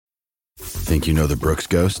Think you know the Brooks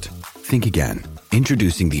Ghost? Think again.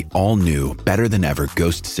 Introducing the all-new, better-than-ever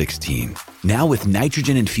Ghost 16. Now with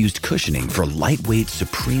nitrogen-infused cushioning for lightweight,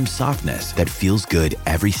 supreme softness that feels good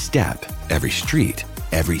every step, every street,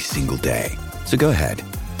 every single day. So go ahead,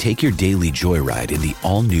 take your daily joyride in the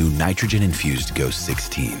all-new nitrogen-infused Ghost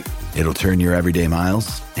 16. It'll turn your everyday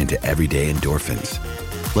miles into everyday endorphins.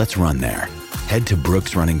 Let's run there. Head to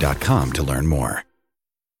brooksrunning.com to learn more.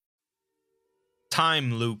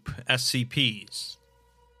 Time Loop SCPs.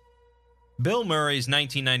 Bill Murray's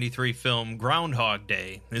 1993 film Groundhog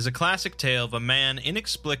Day is a classic tale of a man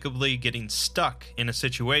inexplicably getting stuck in a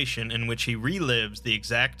situation in which he relives the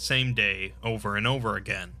exact same day over and over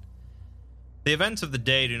again. The events of the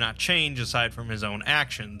day do not change aside from his own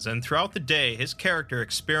actions, and throughout the day his character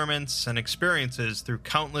experiments and experiences through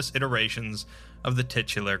countless iterations of the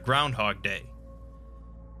titular Groundhog Day.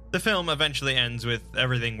 The film eventually ends with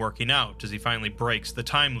everything working out as he finally breaks the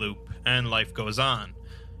time loop and life goes on.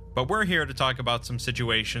 But we're here to talk about some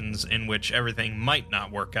situations in which everything might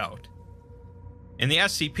not work out. In the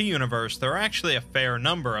SCP universe, there are actually a fair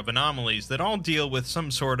number of anomalies that all deal with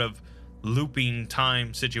some sort of looping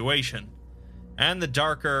time situation. And the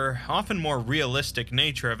darker, often more realistic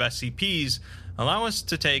nature of SCPs allow us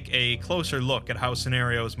to take a closer look at how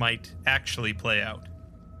scenarios might actually play out.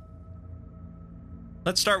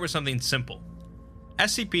 Let's start with something simple.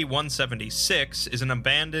 SCP-176 is an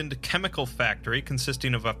abandoned chemical factory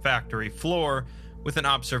consisting of a factory floor with an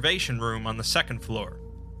observation room on the second floor.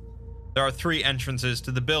 There are 3 entrances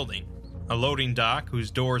to the building: a loading dock whose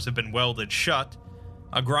doors have been welded shut,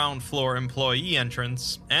 a ground floor employee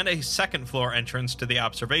entrance, and a second floor entrance to the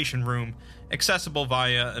observation room, accessible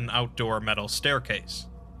via an outdoor metal staircase.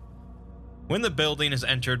 When the building is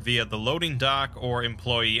entered via the loading dock or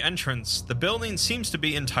employee entrance, the building seems to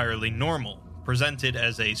be entirely normal, presented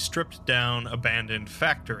as a stripped-down, abandoned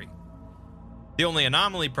factory. The only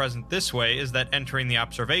anomaly present this way is that entering the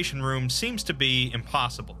observation room seems to be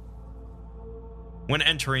impossible. When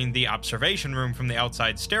entering the observation room from the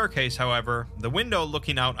outside staircase, however, the window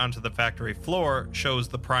looking out onto the factory floor shows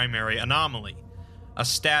the primary anomaly: a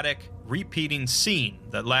static, repeating scene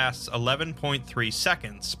that lasts 11.3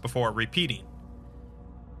 seconds before repeating.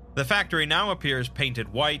 The factory now appears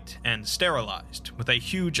painted white and sterilized, with a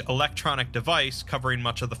huge electronic device covering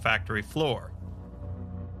much of the factory floor.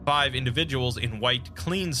 5 individuals in white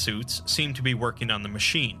clean suits seem to be working on the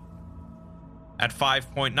machine. At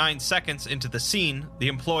 5.9 seconds into the scene, the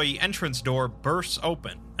employee entrance door bursts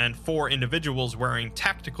open, and 4 individuals wearing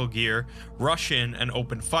tactical gear rush in and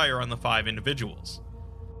open fire on the 5 individuals.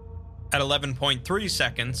 At 11.3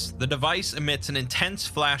 seconds, the device emits an intense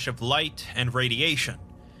flash of light and radiation,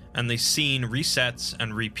 and the scene resets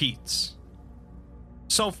and repeats.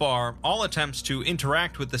 So far, all attempts to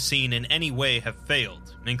interact with the scene in any way have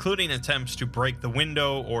failed, including attempts to break the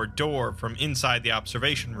window or door from inside the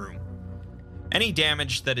observation room. Any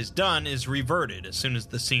damage that is done is reverted as soon as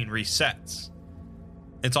the scene resets.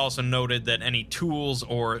 It's also noted that any tools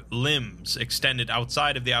or limbs extended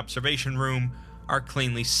outside of the observation room are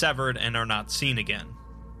cleanly severed and are not seen again.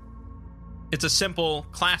 It's a simple,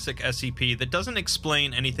 classic SCP that doesn't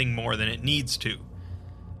explain anything more than it needs to.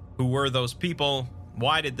 Who were those people?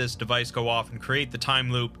 Why did this device go off and create the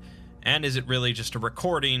time loop? And is it really just a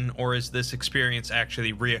recording, or is this experience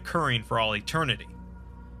actually reoccurring for all eternity?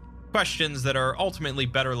 Questions that are ultimately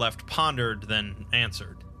better left pondered than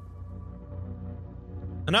answered.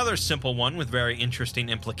 Another simple one with very interesting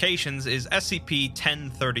implications is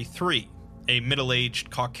SCP-1033, a middle-aged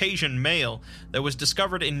Caucasian male that was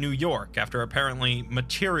discovered in New York after apparently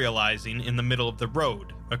materializing in the middle of the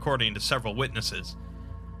road, according to several witnesses.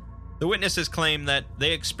 The witnesses claim that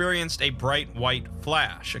they experienced a bright white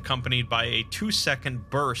flash accompanied by a 2-second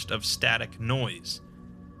burst of static noise.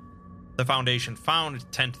 The Foundation found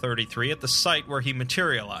 1033 at the site where he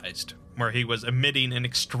materialized, where he was emitting an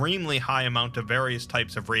extremely high amount of various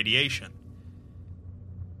types of radiation.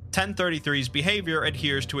 1033's behavior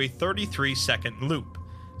adheres to a 33-second loop,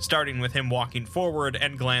 starting with him walking forward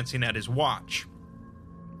and glancing at his watch.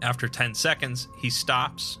 After 10 seconds, he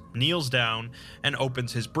stops, kneels down, and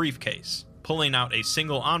opens his briefcase, pulling out a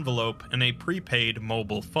single envelope and a prepaid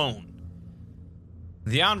mobile phone.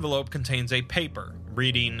 The envelope contains a paper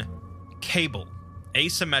reading, "Cable,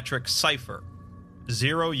 asymmetric cipher,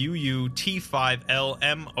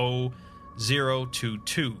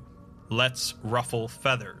 0UUT5LMO022. Let's ruffle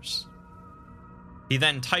feathers." He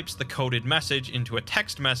then types the coded message into a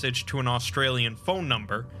text message to an Australian phone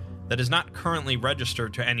number that is not currently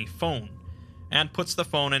registered to any phone, and puts the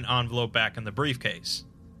phone and envelope back in the briefcase.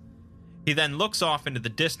 He then looks off into the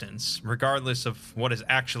distance, regardless of what is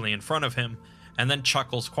actually in front of him, and then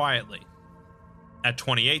chuckles quietly. At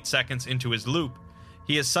 28 seconds into his loop,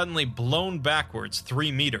 he is suddenly blown backwards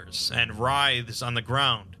 3 meters and writhes on the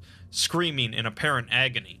ground, screaming in apparent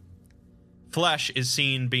agony. Flesh is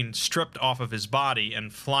seen being stripped off of his body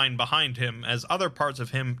and flying behind him as other parts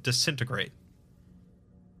of him disintegrate.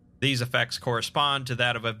 These effects correspond to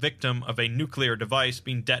that of a victim of a nuclear device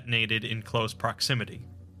being detonated in close proximity.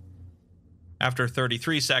 After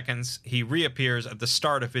 33 seconds, he reappears at the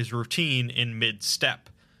start of his routine in mid-step,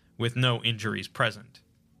 with no injuries present.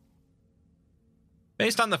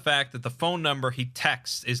 Based on the fact that the phone number he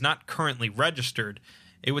texts is not currently registered,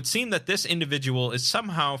 it would seem that this individual is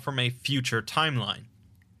somehow from a future timeline.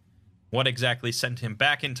 What exactly sent him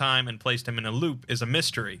back in time and placed him in a loop is a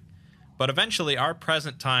mystery, but eventually our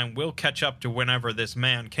present time will catch up to whenever this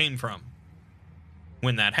man came from.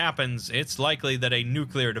 When that happens, it's likely that a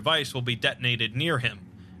nuclear device will be detonated near him,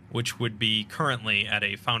 which would be currently at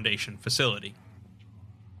a Foundation facility.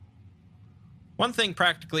 One thing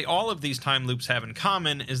practically all of these time loops have in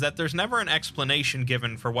common is that there's never an explanation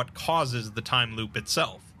given for what causes the time loop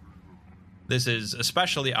itself. This is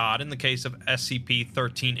especially odd in the case of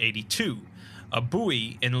SCP-1382, a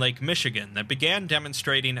buoy in Lake Michigan that began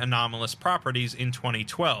demonstrating anomalous properties in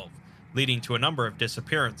 2012, leading to a number of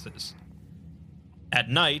disappearances. At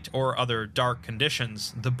night, or other dark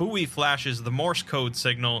conditions, the buoy flashes the Morse code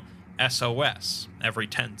signal SOS every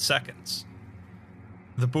 10 seconds.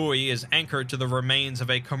 The buoy is anchored to the remains of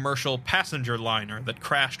a commercial passenger liner that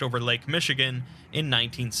crashed over Lake Michigan in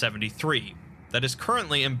 1973, that is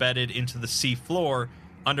currently embedded into the sea floor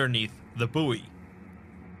underneath the buoy.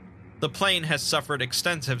 The plane has suffered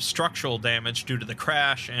extensive structural damage due to the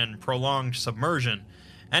crash and prolonged submersion,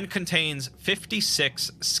 and contains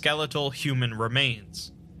 56 skeletal human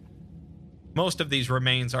remains. Most of these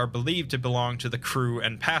remains are believed to belong to the crew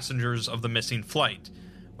and passengers of the missing flight,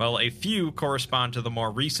 while a few correspond to the more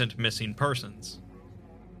recent missing persons.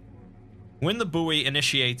 When the buoy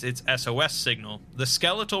initiates its SOS signal, the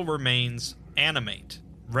skeletal remains animate,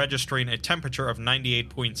 registering a temperature of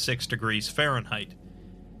 98.6 degrees Fahrenheit.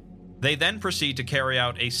 They then proceed to carry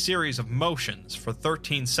out a series of motions for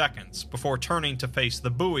 13 seconds before turning to face the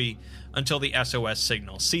buoy until the SOS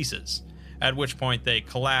signal ceases, at which point they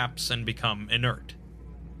collapse and become inert.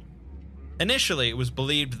 Initially, it was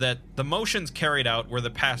believed that the motions carried out were the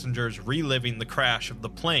passengers reliving the crash of the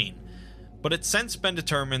plane, but it's since been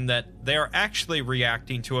determined that they are actually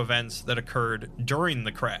reacting to events that occurred during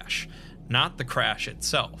the crash, not the crash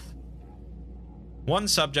itself. One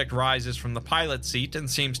subject rises from the pilot's seat and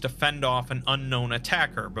seems to fend off an unknown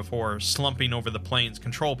attacker before slumping over the plane's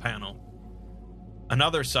control panel.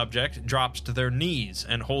 Another subject drops to their knees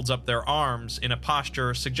and holds up their arms in a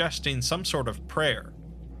posture suggesting some sort of prayer.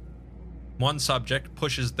 One subject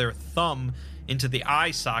pushes their thumb into the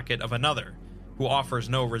eye socket of another, who offers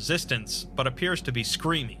no resistance but appears to be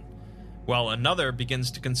screaming, while another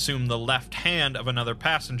begins to consume the left hand of another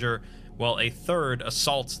passenger, while a third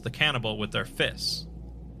assaults the cannibal with their fists.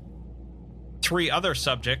 3 other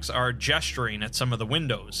subjects are gesturing at some of the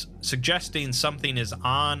windows, suggesting something is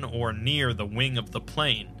on or near the wing of the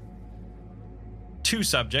plane. 2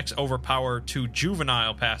 subjects overpower 2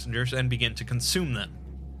 juvenile passengers and begin to consume them.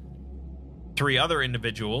 3 other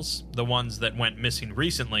individuals, the ones that went missing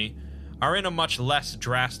recently, are in a much less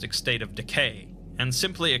drastic state of decay, and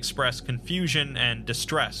simply express confusion and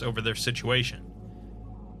distress over their situation.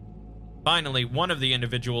 Finally, one of the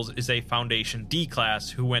individuals is a Foundation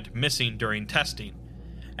D-Class who went missing during testing,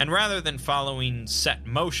 and rather than following set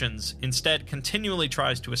motions, instead continually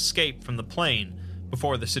tries to escape from the plane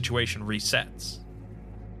before the situation resets.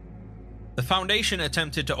 The Foundation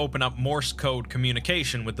attempted to open up Morse code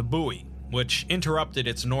communication with the buoy, which interrupted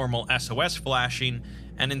its normal SOS flashing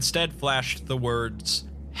and instead flashed the words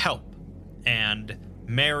 "Help" and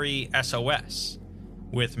 "Mary SOS,"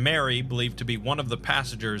 with Mary believed to be one of the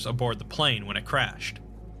passengers aboard the plane when it crashed.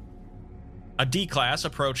 A D-Class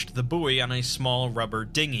approached the buoy on a small rubber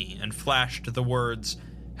dinghy and flashed the words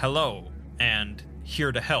 "Hello" and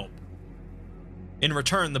 "Here to help." In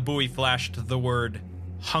return, the buoy flashed the word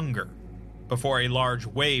 "Hunger," before a large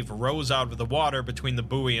wave rose out of the water between the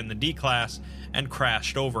buoy and the D-Class and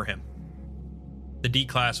crashed over him. The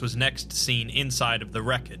D-Class was next seen inside of the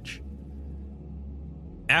wreckage.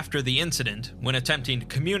 After the incident, when attempting to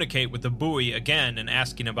communicate with the buoy again and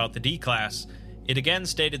asking about the D-Class, it again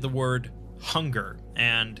stated the word "Hunger"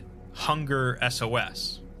 and "Hunger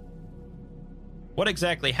SOS." What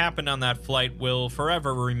exactly happened on that flight will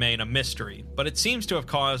forever remain a mystery, but it seems to have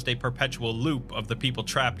caused a perpetual loop of the people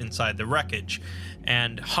trapped inside the wreckage,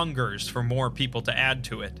 and hungers for more people to add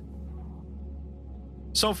to it.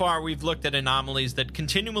 So far, we've looked at anomalies that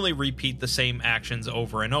continually repeat the same actions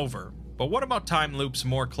over and over, but what about time loops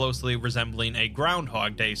more closely resembling a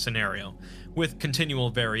Groundhog Day scenario, with continual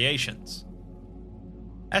variations?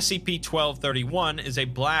 SCP-1231 is a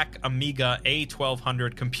black Amiga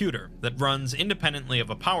A1200 computer that runs independently of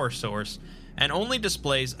a power source and only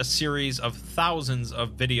displays a series of thousands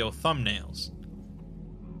of video thumbnails.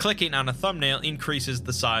 Clicking on a thumbnail increases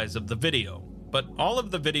the size of the video, but all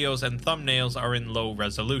of the videos and thumbnails are in low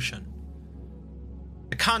resolution.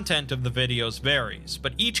 The content of the videos varies,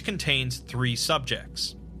 but each contains 3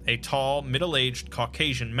 subjects: a tall, middle-aged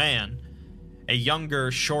Caucasian man, a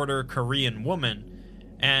younger, shorter Korean woman,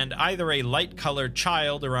 and either a light-colored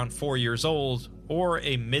child around 4 years old or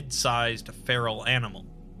a mid-sized feral animal.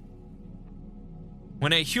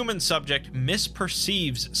 When a human subject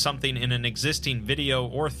misperceives something in an existing video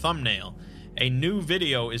or thumbnail, a new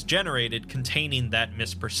video is generated containing that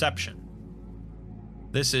misperception.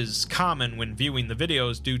 This is common when viewing the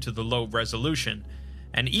videos due to the low resolution,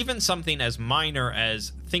 and even something as minor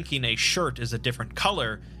as thinking a shirt is a different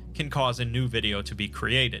color can cause a new video to be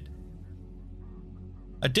created.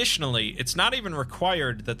 Additionally, it's not even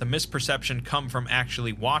required that the misperception come from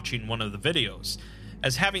actually watching one of the videos,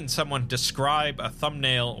 as having someone describe a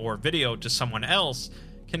thumbnail or video to someone else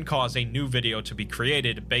can cause a new video to be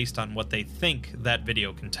created based on what they think that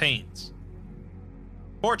video contains.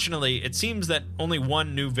 Fortunately, it seems that only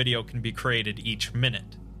one new video can be created each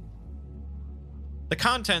minute. The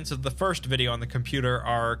contents of the first video on the computer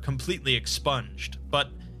are completely expunged,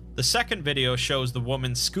 but the second video shows the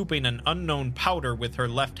woman scooping an unknown powder with her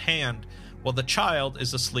left hand while the child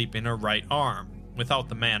is asleep in her right arm, without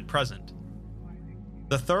the man present.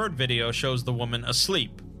 The third video shows the woman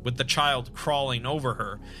asleep, with the child crawling over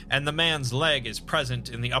her, and the man's leg is present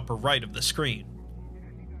in the upper right of the screen.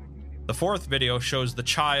 The fourth video shows the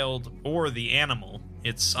child, or the animal,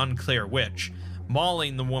 it's unclear which,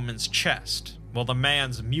 mauling the woman's chest, while the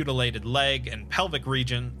man's mutilated leg and pelvic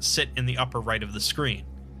region sit in the upper right of the screen.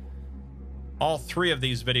 All 3 of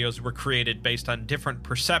these videos were created based on different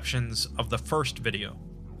perceptions of the first video.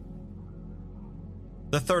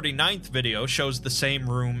 The 39th video shows the same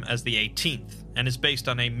room as the 18th, and is based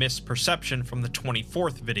on a misperception from the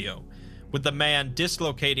 24th video, with the man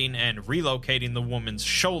dislocating and relocating the woman's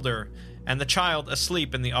shoulder, and the child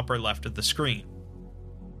asleep in the upper left of the screen.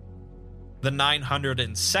 The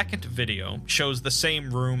 902nd video shows the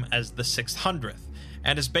same room as the 600th,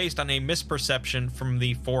 and is based on a misperception from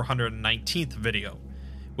the 419th video,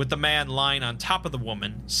 with the man lying on top of the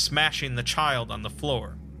woman, smashing the child on the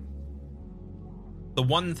floor. The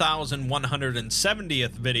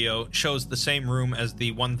 1170th video shows the same room as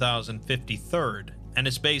the 1053rd, and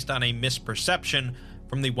is based on a misperception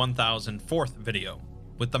from the 1004th video,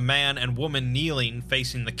 with the man and woman kneeling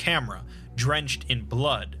facing the camera, drenched in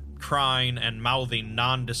blood, crying and mouthing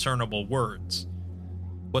non-discernible words.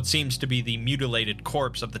 What seems to be the mutilated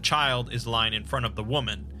corpse of the child is lying in front of the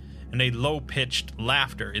woman, and a low-pitched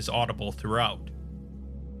laughter is audible throughout.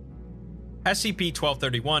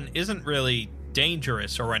 SCP-1231 isn't really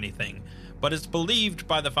dangerous or anything, but it's believed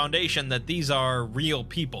by the Foundation that these are real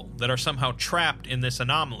people that are somehow trapped in this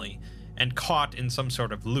anomaly and caught in some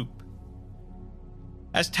sort of loop.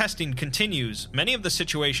 As testing continues, many of the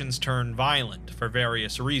situations turn violent for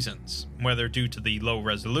various reasons, whether due to the low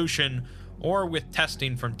resolution or with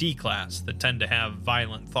testing from D-Class that tend to have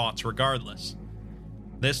violent thoughts regardless.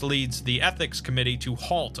 This leads the Ethics Committee to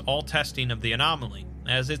halt all testing of the anomaly,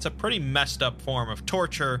 as it's a pretty messed up form of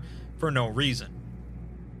torture for no reason.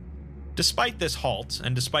 Despite this halt,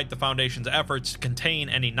 and despite the Foundation's efforts to contain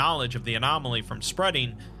any knowledge of the anomaly from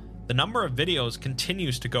spreading, the number of videos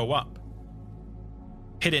continues to go up.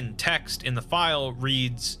 Hidden text in the file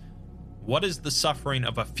reads, "What is the suffering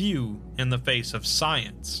of a few in the face of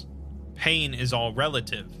science? Pain is all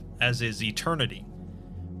relative, as is eternity.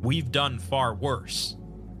 We've done far worse.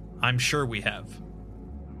 I'm sure we have."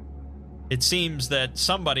 It seems that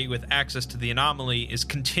somebody with access to the anomaly is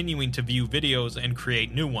continuing to view videos and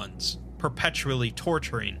create new ones, perpetually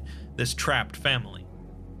torturing this trapped family.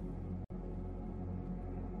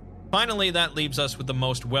 Finally, that leaves us with the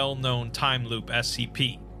most well-known time loop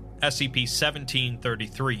SCP,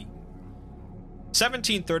 SCP-1733.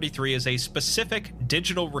 1733 is a specific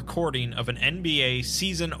digital recording of an NBA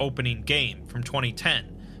season opening game from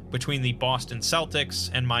 2010 between the Boston Celtics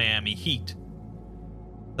and Miami Heat.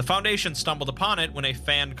 The Foundation stumbled upon it when a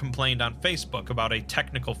fan complained on Facebook about a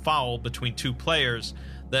technical foul between 2 players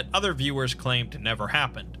that other viewers claimed never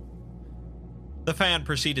happened. The fan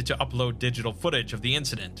proceeded to upload digital footage of the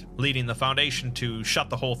incident, leading the Foundation to shut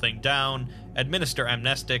the whole thing down, administer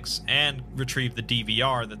amnestics, and retrieve the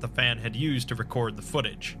DVR that the fan had used to record the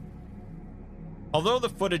footage. Although the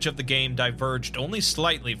footage of the game diverged only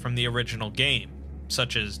slightly from the original game,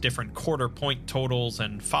 such as different quarter point totals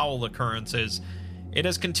and foul occurrences, it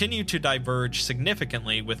has continued to diverge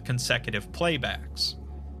significantly with consecutive playbacks.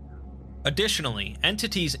 Additionally,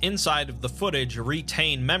 entities inside of the footage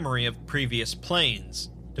retain memory of previous planes,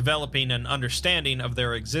 developing an understanding of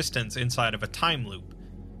their existence inside of a time loop.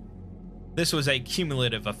 This was a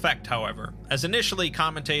cumulative effect, however, as initially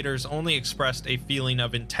commentators only expressed a feeling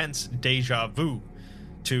of intense déjà vu,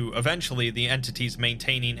 to eventually the entities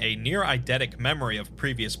maintaining a near-eidetic memory of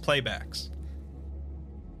previous playbacks.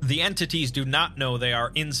 The entities do not know they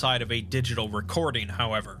are inside of a digital recording,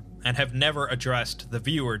 however, and have never addressed the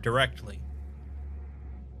viewer directly.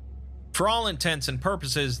 For all intents and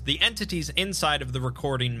purposes, the entities inside of the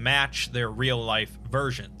recording match their real-life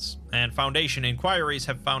versions, and Foundation inquiries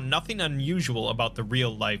have found nothing unusual about the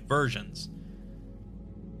real-life versions.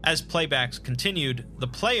 As playbacks continued, the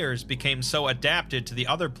players became so adapted to the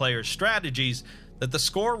other players' strategies that the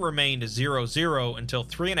score remained 0-0 until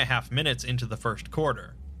 3.5 minutes into the first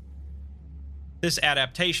quarter. This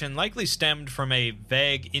adaptation likely stemmed from a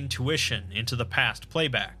vague intuition into the past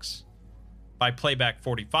playbacks. By playback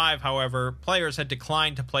 45, however, players had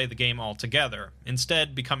declined to play the game altogether,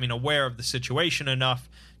 instead becoming aware of the situation enough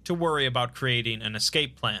to worry about creating an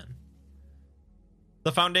escape plan.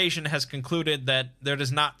 The Foundation has concluded that there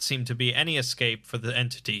does not seem to be any escape for the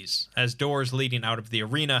entities, as doors leading out of the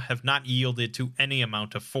arena have not yielded to any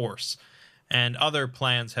amount of force, and other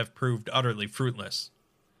plans have proved utterly fruitless.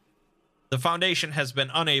 The Foundation has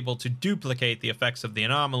been unable to duplicate the effects of the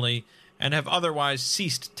anomaly, and have otherwise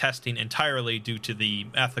ceased testing entirely due to the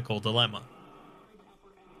ethical dilemma.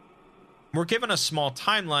 We're given a small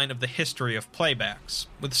timeline of the history of playbacks,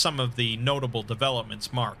 with some of the notable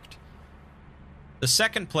developments marked. The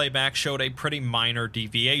second playback showed a pretty minor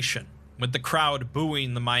deviation, with the crowd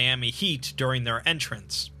booing the Miami Heat during their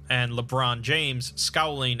entrance, and LeBron James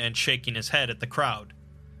scowling and shaking his head at the crowd.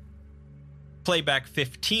 Playback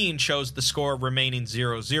 15 shows the score remaining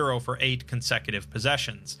 0-0 for 8 consecutive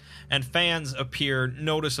possessions, and fans appear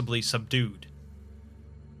noticeably subdued.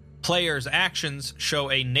 Players' actions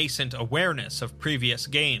show a nascent awareness of previous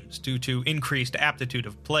games due to increased aptitude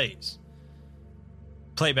of plays.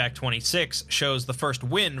 Playback 26 shows the first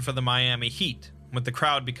win for the Miami Heat, with the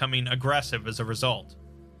crowd becoming aggressive as a result.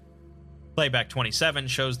 Playback 27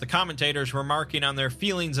 shows the commentators remarking on their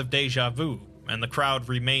feelings of déjà vu, and the crowd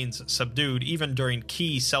remains subdued even during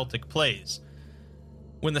key Celtic plays.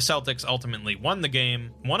 When the Celtics ultimately won the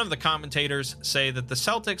game, one of the commentators say that the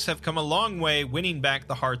Celtics have come a long way winning back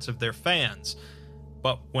the hearts of their fans,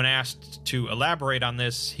 but when asked to elaborate on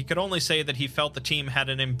this, he could only say that he felt the team had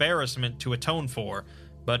an embarrassment to atone for,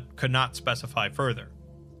 but could not specify further.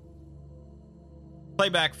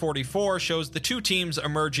 Playback 44 shows the two teams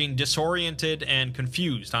emerging disoriented and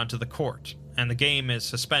confused onto the court, and the game is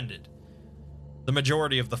suspended. The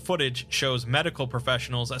majority of the footage shows medical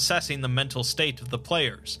professionals assessing the mental state of the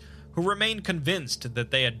players, who remain convinced that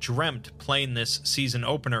they had dreamt playing this season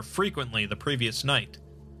opener frequently the previous night.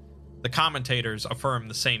 The commentators affirm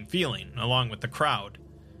the same feeling, along with the crowd.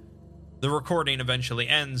 The recording eventually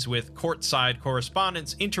ends with courtside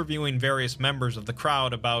correspondents interviewing various members of the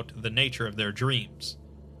crowd about the nature of their dreams.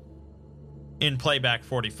 In Playback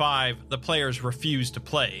 45, the players refuse to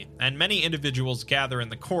play, and many individuals gather in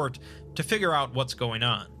the court to figure out what's going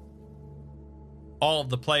on. All of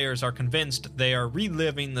the players are convinced they are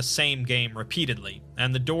reliving the same game repeatedly,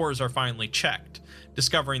 and the doors are finally checked,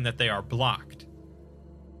 discovering that they are blocked.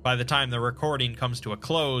 By the time the recording comes to a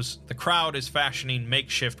close, the crowd is fashioning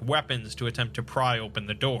makeshift weapons to attempt to pry open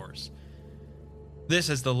the doors. This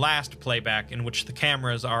is the last playback in which the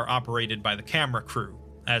cameras are operated by the camera crew,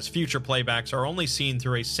 as future playbacks are only seen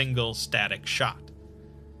through a single static shot.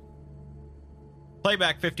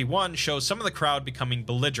 Playback 51 shows some of the crowd becoming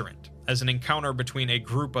belligerent, as an encounter between a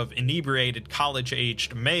group of inebriated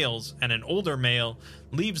college-aged males and an older male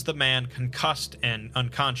leaves the man concussed and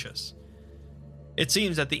unconscious. It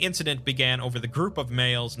seems that the incident began over the group of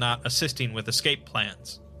males not assisting with escape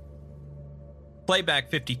plans.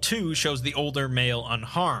 Playback 52 shows the older male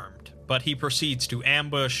unharmed, but he proceeds to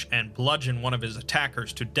ambush and bludgeon one of his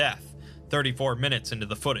attackers to death 34 minutes into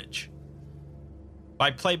the footage.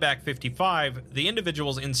 By Playback 55, the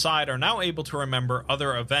individuals inside are now able to remember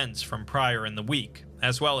other events from prior in the week,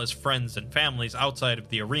 as well as friends and families outside of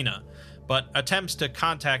the arena, but attempts to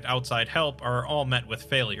contact outside help are all met with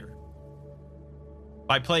failure.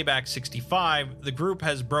 By Playback 65, the group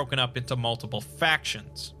has broken up into multiple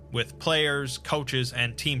factions, with players, coaches,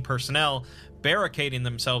 and team personnel barricading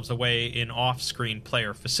themselves away in off-screen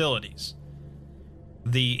player facilities.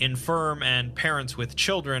 The infirm and parents with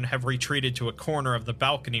children have retreated to a corner of the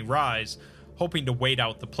balcony rise, hoping to wait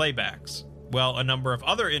out the playbacks, while a number of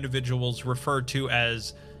other individuals referred to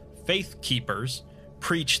as faith keepers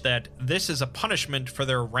preach that this is a punishment for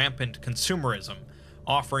their rampant consumerism,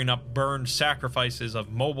 offering up burned sacrifices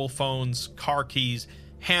of mobile phones, car keys,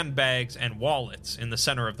 handbags, and wallets in the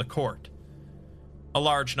center of the court. A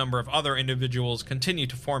large number of other individuals continue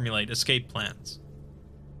to formulate escape plans.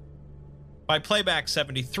 By Playback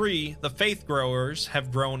 73, the faith growers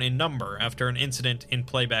have grown in number after an incident in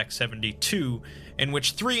Playback 72, in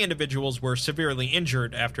which 3 individuals were severely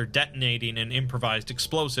injured after detonating an improvised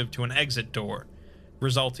explosive to an exit door,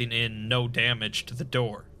 resulting in no damage to the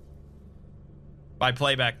door. By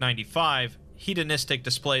Playback 95, hedonistic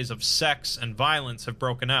displays of sex and violence have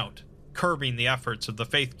broken out, curbing the efforts of the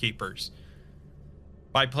faith keepers.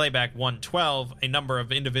 By Playback 112, a number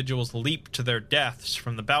of individuals leap to their deaths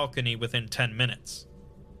from the balcony within 10 minutes.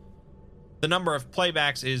 The number of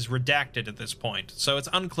playbacks is redacted at this point, so it's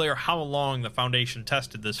unclear how long the Foundation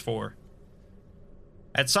tested this for.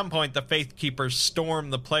 At some point, the Faith Keepers storm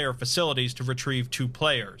the player facilities to retrieve 2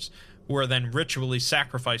 players, who are then ritually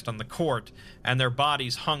sacrificed on the court, and their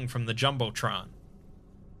bodies hung from the Jumbotron.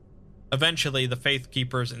 Eventually, the Faith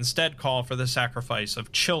Keepers instead call for the sacrifice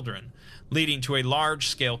of children, leading to a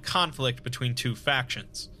large-scale conflict between 2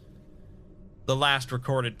 factions. The last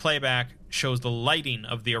recorded playback shows the lighting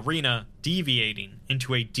of the arena deviating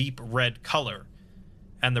into a deep red color,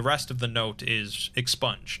 and the rest of the note is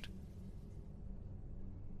expunged.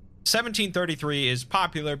 1733 is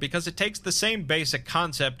popular because it takes the same basic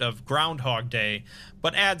concept of Groundhog Day,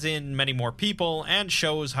 but adds in many more people and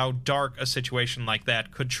shows how dark a situation like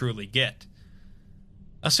that could truly get.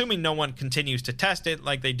 Assuming no one continues to test it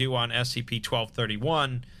like they do on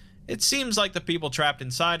SCP-1231, it seems like the people trapped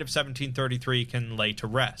inside of 1733 can lay to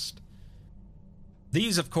rest.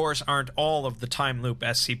 These, of course, aren't all of the time loop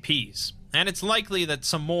SCPs, and it's likely that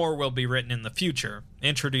some more will be written in the future,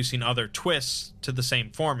 introducing other twists to the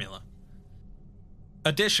same formula.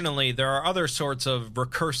 Additionally, there are other sorts of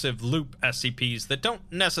recursive loop SCPs that don't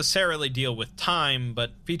necessarily deal with time,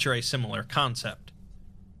 but feature a similar concept.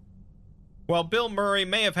 While Bill Murray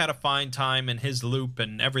may have had a fine time in his loop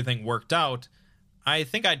and everything worked out, I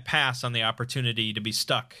think I'd pass on the opportunity to be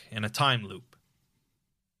stuck in a time loop.